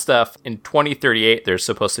technical stuff. In 2038, there's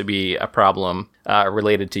supposed to be a problem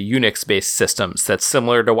related to Unix-based systems that's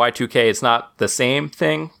similar to Y2K. It's not the same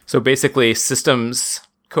thing. So basically, systems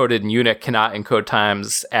coded in Unix cannot encode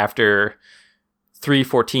times after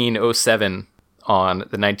 3:14:07 on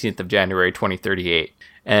the 19th of January, 2038.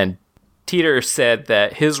 And Teeter said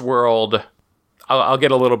that his world, I'll get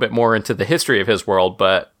a little bit more into the history of his world,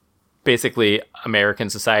 but basically American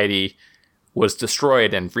society was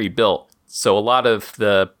destroyed and rebuilt. So a lot of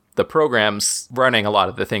the programs running a lot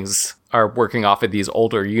of the things are working off of these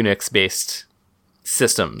older Unix-based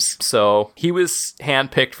systems. So he was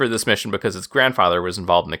handpicked for this mission because his grandfather was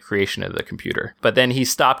involved in the creation of the computer. But then he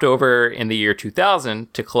stopped over in the year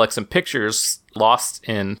 2000 to collect some pictures lost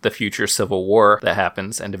in the future civil war that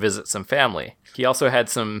happens and to visit some family. He also had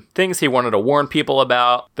some things he wanted to warn people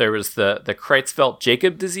about. There was the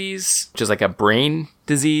Creutzfeldt-Jakob disease, which is like a brain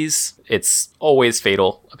disease. It's always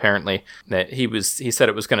fatal, apparently. That he said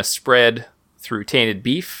it was going to spread through tainted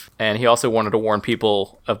beef, and he also wanted to warn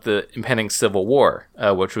people of the impending civil war,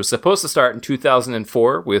 which was supposed to start in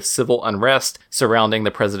 2004 with civil unrest surrounding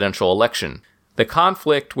the presidential election. The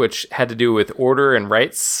conflict, which had to do with order and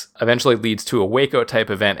rights, eventually leads to a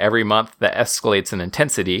Waco-type event every month that escalates in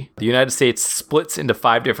intensity. The United States splits into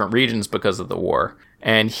 5 different regions because of the war,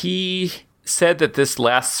 and he said that this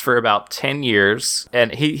lasts for about 10 years,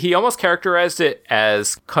 and he almost characterized it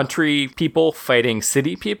as country people fighting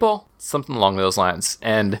city people, something along those lines.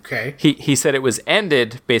 And okay. he said it was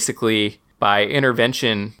ended basically by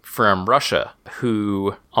intervention from Russia,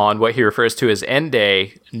 who, on what he refers to as End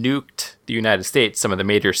Day, nuked the United States, some of the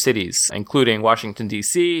major cities, including Washington,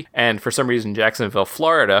 D.C., and for some reason Jacksonville,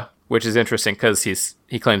 Florida, which is interesting because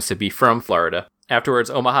he claims to be from Florida. Afterwards,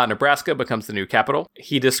 Omaha, Nebraska becomes the new capital.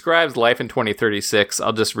 He describes life in 2036.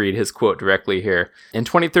 I'll just read his quote directly here. In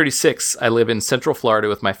 2036, I live in Central Florida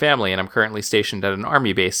with my family, and I'm currently stationed at an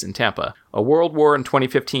army base in Tampa. A world war in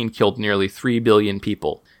 2015 killed nearly 3 billion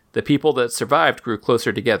people. The people that survived grew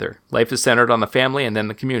closer together. Life is centered on the family and then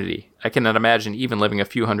the community. I cannot imagine even living a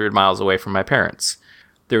few hundred miles away from my parents.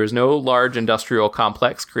 There is no large industrial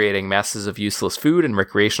complex creating masses of useless food and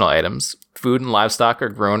recreational items. Food and livestock are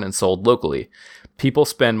grown and sold locally. People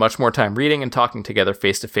spend much more time reading and talking together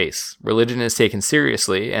face to face. Religion is taken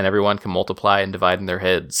seriously, and everyone can multiply and divide in their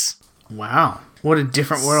heads. Wow. What a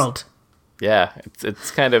different world. Yeah,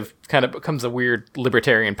 it's kind of becomes a weird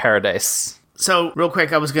libertarian paradise. So, real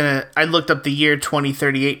quick, I looked up the year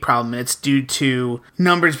 2038 problem, and it's due to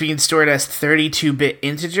numbers being stored as 32-bit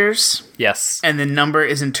integers. Yes. And the number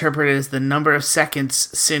is interpreted as the number of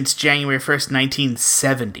seconds since January 1st,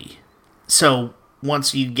 1970. So,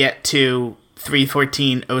 once you get to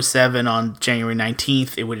 3:14:07 on January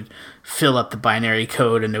 19th, it would fill up the binary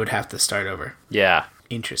code and it would have to start over. Yeah.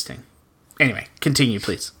 Interesting. Anyway, continue,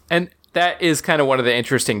 please. And that is kind of one of the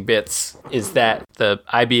interesting bits, is that the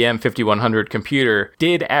IBM 5100 computer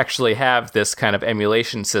did actually have this kind of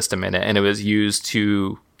emulation system in it, and it was used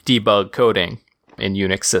to debug coding in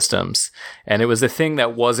Unix systems. And it was a thing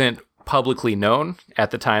that wasn't publicly known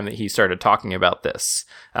at the time that he started talking about this.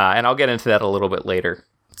 And I'll get into that a little bit later.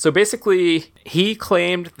 So basically, he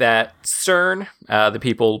claimed that CERN, the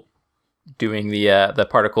people doing the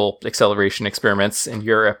particle acceleration experiments in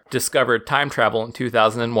Europe, discovered time travel in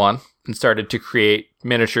 2001 and started to create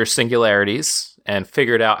miniature singularities and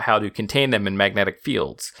figured out how to contain them in magnetic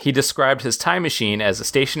fields. He described his time machine as a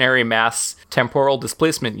stationary mass temporal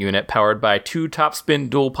displacement unit powered by 2 topspin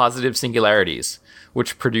dual positive singularities,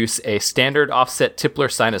 which produce a standard offset Tipler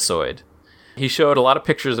sinusoid. He showed a lot of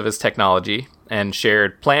pictures of his technology and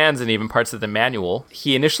shared plans and even parts of the manual.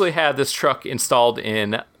 He initially had this truck installed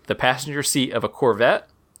in the passenger seat of a Corvette,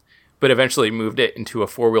 but eventually moved it into a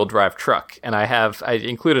 4-wheel drive truck. And I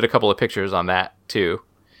included a couple of pictures on that too.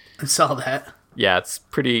 I saw that. Yeah, it's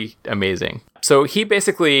pretty amazing. So he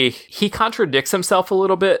contradicts himself a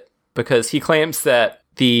little bit because he claims that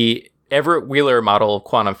the Everett Wheeler model of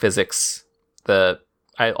quantum physics,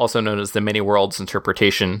 also known as the many worlds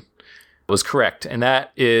interpretation, was correct. And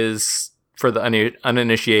that is, for the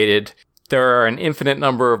uninitiated, there are an infinite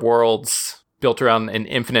number of worlds built around an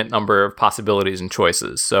infinite number of possibilities and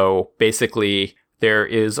choices. So basically, there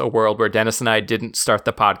is a world where Dennis and I didn't start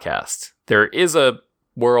the podcast. There is a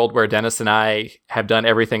world where Dennis and I have done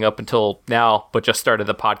everything up until now, but just started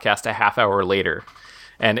the podcast a half hour later.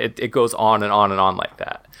 And it goes on and on and on like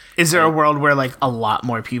that. Is there a world where like a lot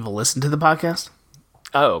more people listen to the podcast?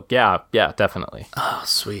 Oh, yeah, definitely. Oh,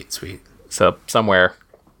 sweet. So somewhere,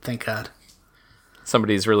 Thank God.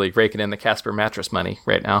 somebody's really raking in the Casper mattress money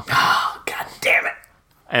right now. Oh, God damn it.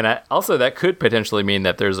 And also that could potentially mean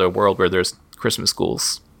that there's a world where there's Christmas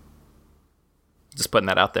schools. Just putting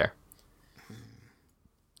that out there.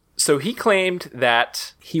 So he claimed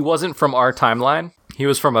that he wasn't from our timeline. He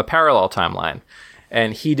was from a parallel timeline.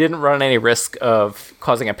 And he didn't run any risk of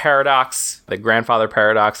causing a paradox, the grandfather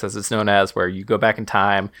paradox, as it's known as, where you go back in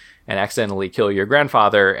time and accidentally kill your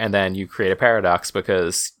grandfather, and then you create a paradox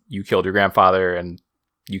because you killed your grandfather and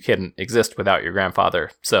you couldn't exist without your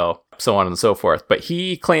grandfather. So on and so forth. But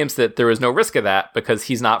he claims that there was no risk of that because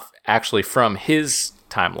he's not actually from his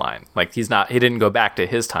timeline. Like he didn't go back to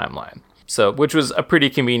his timeline. So, which was a pretty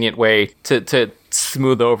convenient way to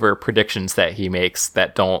smooth over predictions that he makes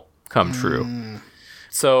that don't come true.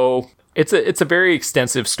 So it's a very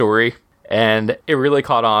extensive story, and it really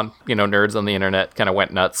caught on. Nerds on the internet kind of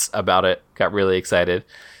went nuts about it, got really excited.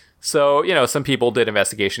 So, some people did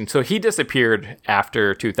investigation. So he disappeared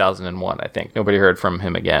after 2001, I think. Nobody heard from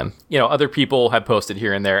him again. Other people have posted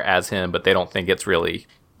here and there as him, but they don't think it's really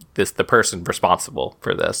the person responsible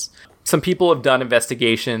for this. Some people have done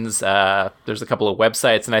investigations. There's a couple of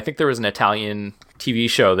websites, and I think there was an Italian TV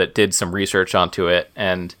show that did some research onto it,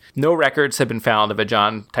 and no records have been found of a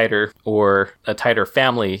John Titor or a Titor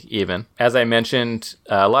family even. As I mentioned,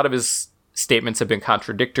 a lot of his statements have been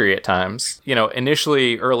contradictory at times.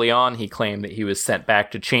 Initially, early on, he claimed that he was sent back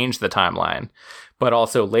to change the timeline, but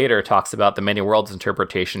also later talks about the many worlds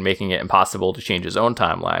interpretation making it impossible to change his own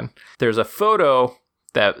timeline. There's a photo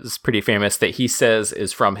that is pretty famous that he says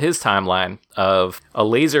is from his timeline of a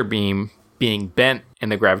laser beam being bent in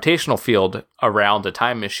the gravitational field around a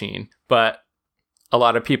time machine. But a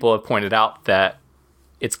lot of people have pointed out that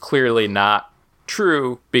it's clearly not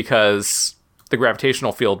true because the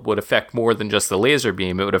gravitational field would affect more than just the laser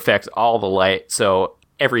beam. It would affect all the light. So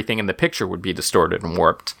everything in the picture would be distorted and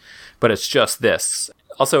warped. But it's just this.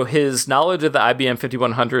 Also, his knowledge of the IBM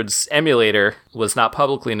 5100's emulator was not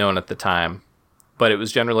publicly known at the time, but it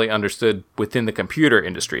was generally understood within the computer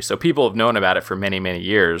industry. So people have known about it for many, many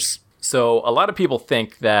years. So a lot of people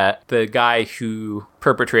think that the guy who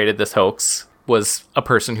perpetrated this hoax was a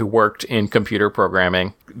person who worked in computer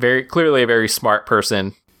programming. Very clearly a very smart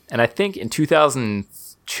person. And I think in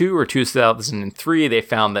 2002 or 2003, they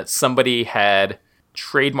found that somebody had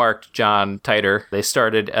trademarked John Titor. They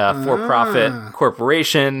started a for-profit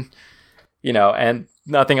corporation, and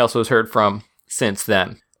nothing else was heard from since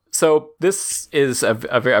then. So this is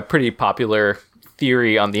a pretty popular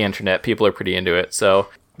theory on the internet. People are pretty into it. So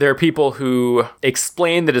there are people who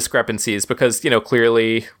explain the discrepancies because,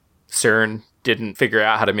 clearly CERN didn't figure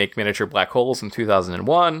out how to make miniature black holes in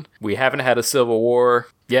 2001. We haven't had a civil war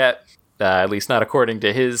yet, at least not according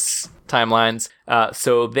to his timelines.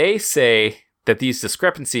 So they say that these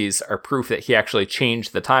discrepancies are proof that he actually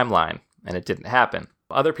changed the timeline and it didn't happen.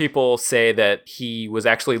 Other people say that he was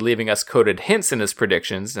actually leaving us coded hints in his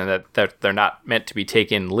predictions and that they're not meant to be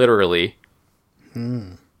taken literally.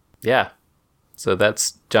 Yeah. So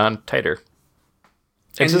that's John Titor.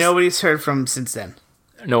 And nobody's heard from him since then?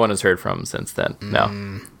 No one has heard from him since then,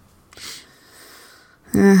 no.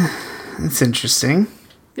 That's interesting.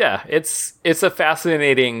 Yeah, it's a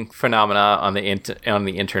fascinating phenomena on the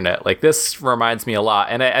internet. Like, this reminds me a lot.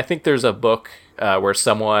 And I think there's a book where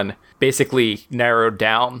someone basically narrowed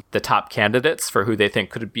down the top candidates for who they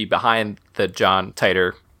think could be behind the John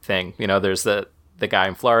Titor thing. There's the guy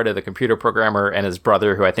in Florida, the computer programmer, and his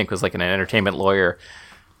brother, who I think was like an entertainment lawyer.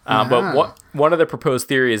 But one of the proposed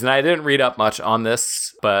theories, and I didn't read up much on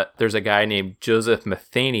this, but there's a guy named Joseph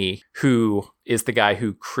Metheny who is the guy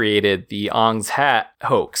who created the Ong's Hat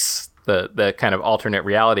hoax, the kind of alternate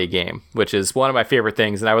reality game, which is one of my favorite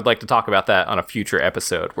things. And I would like to talk about that on a future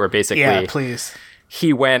episode where basically please.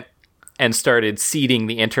 He went and started seeding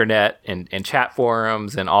the internet and chat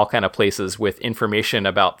forums and all kind of places with information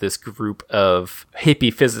about this group of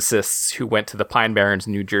hippie physicists who went to the Pine Barrens,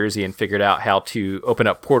 New Jersey, and figured out how to open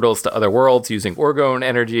up portals to other worlds using orgone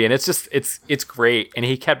energy. And it's great. And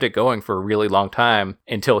he kept it going for a really long time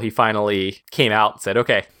until he finally came out and said,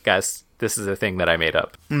 okay, guys, this is a thing that I made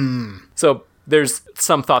up. So there's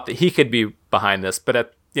some thought that he could be behind this,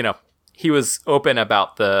 but he was open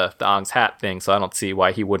about the Ong's Hat thing, so I don't see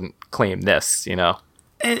why he wouldn't claim this,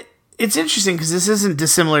 And it's interesting because this isn't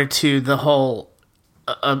dissimilar to the whole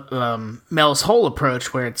Mel's whole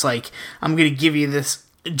approach, where it's like, I'm going to give you this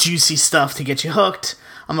juicy stuff to get you hooked.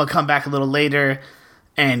 I'm going to come back a little later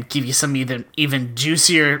and give you some even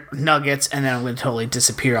juicier nuggets, and then I'm going to totally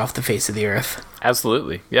disappear off the face of the earth.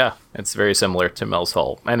 Absolutely. Yeah. It's very similar to Mel's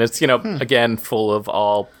Hull. And it's, again, full of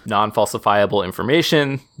all non-falsifiable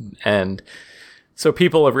information. And so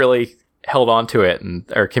people have really held on to it and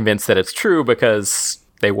are convinced that it's true because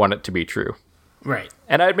they want it to be true. Right.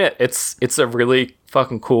 And I admit, it's a really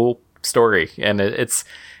fucking cool story. And it's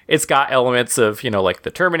got elements of, like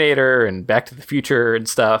the Terminator and Back to the Future and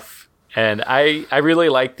stuff. And I really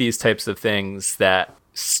like these types of things that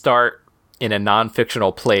start in a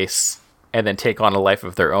non-fictional place and then take on a life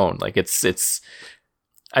of their own. Like it's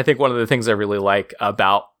I think one of the things I really like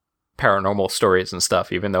about paranormal stories and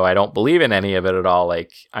stuff, even though I don't believe in any of it at all,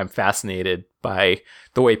 like I'm fascinated by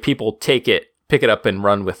the way people pick it up and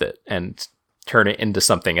run with it and turn it into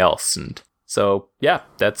something else. And so, yeah,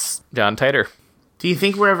 that's John Titor. Do you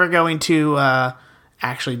think we're ever going to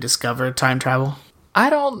actually discover time travel? I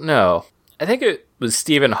don't know. I think it was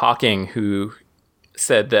Stephen Hawking who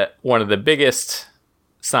said that one of the biggest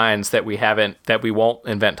signs that we won't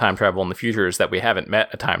invent time travel in the future is that we haven't met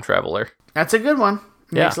a time traveler. That's a good one.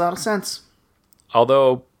 Yeah. Makes a lot of sense.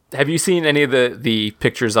 Although, have you seen any of the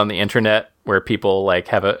pictures on the internet where people like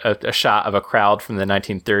have a shot of a crowd from the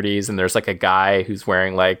 1930s and there's like a guy who's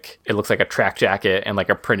wearing like, it looks like a track jacket and like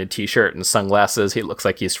a printed t-shirt and sunglasses. He looks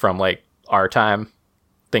like he's from like our time.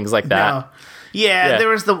 Things like that. No. Yeah, there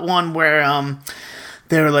was the one where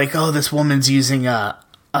they were like, oh, this woman's using a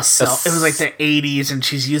cell. It was like the 80s, and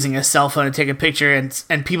she's using a cell phone to take a picture,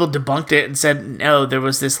 and people debunked it and said, no, there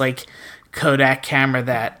was this like Kodak camera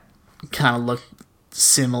that kind of looked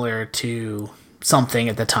similar to something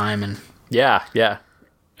at the time. And yeah.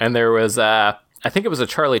 And there was, I think it was a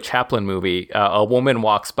Charlie Chaplin movie. A woman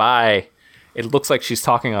walks by. It looks like she's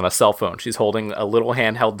talking on a cell phone. She's holding a little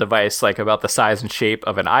handheld device, like about the size and shape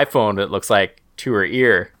of an iPhone. It looks like to her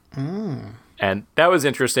ear. And that was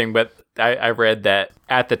interesting. But I read that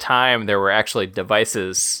at the time, there were actually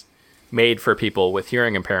devices made for people with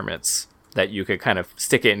hearing impairments that you could kind of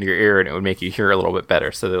stick it into your ear and it would make you hear a little bit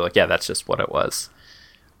better. So they're like, yeah, that's just what it was.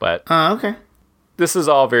 But okay. This is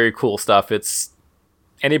all very cool stuff. It's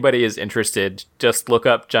anybody is interested, just look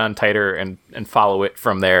up John Titor and follow it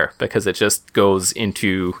from there, because it just goes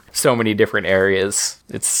into so many different areas.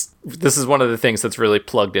 This is one of the things that's really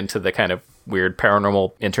plugged into the kind of weird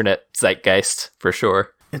paranormal internet zeitgeist, for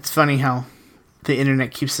sure. It's funny how the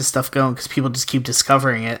internet keeps this stuff going because people just keep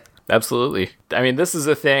discovering it. Absolutely. I mean, this is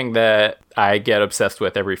a thing that I get obsessed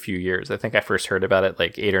with every few years. I think I first heard about it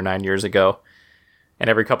like 8 or 9 years ago. And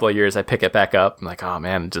every couple of years I pick it back up. I'm like, oh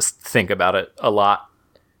man, just think about it a lot.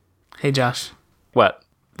 Hey, Josh. What?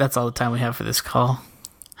 That's all the time we have for this call.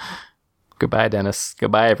 Goodbye, Dennis.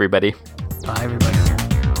 Goodbye, everybody. Bye, everybody.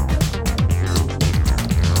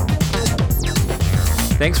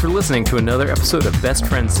 Thanks for listening to another episode of Best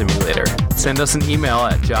Friend Simulator. Send us an email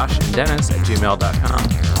at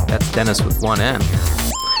joshanddennis@gmail.com. That's Dennis with one N.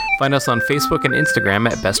 Find us on Facebook and Instagram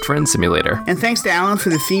at Best Friend Simulator. And thanks to Alan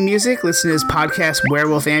for the theme music. Listen to his podcast,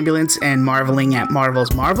 Werewolf Ambulance, and Marveling at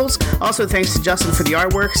Marvel's Marvels. Also, thanks to Justin for the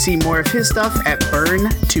artwork. See more of his stuff at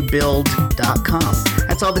burntobuild.com.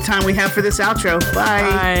 That's all the time we have for this outro.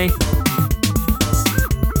 Bye. Bye.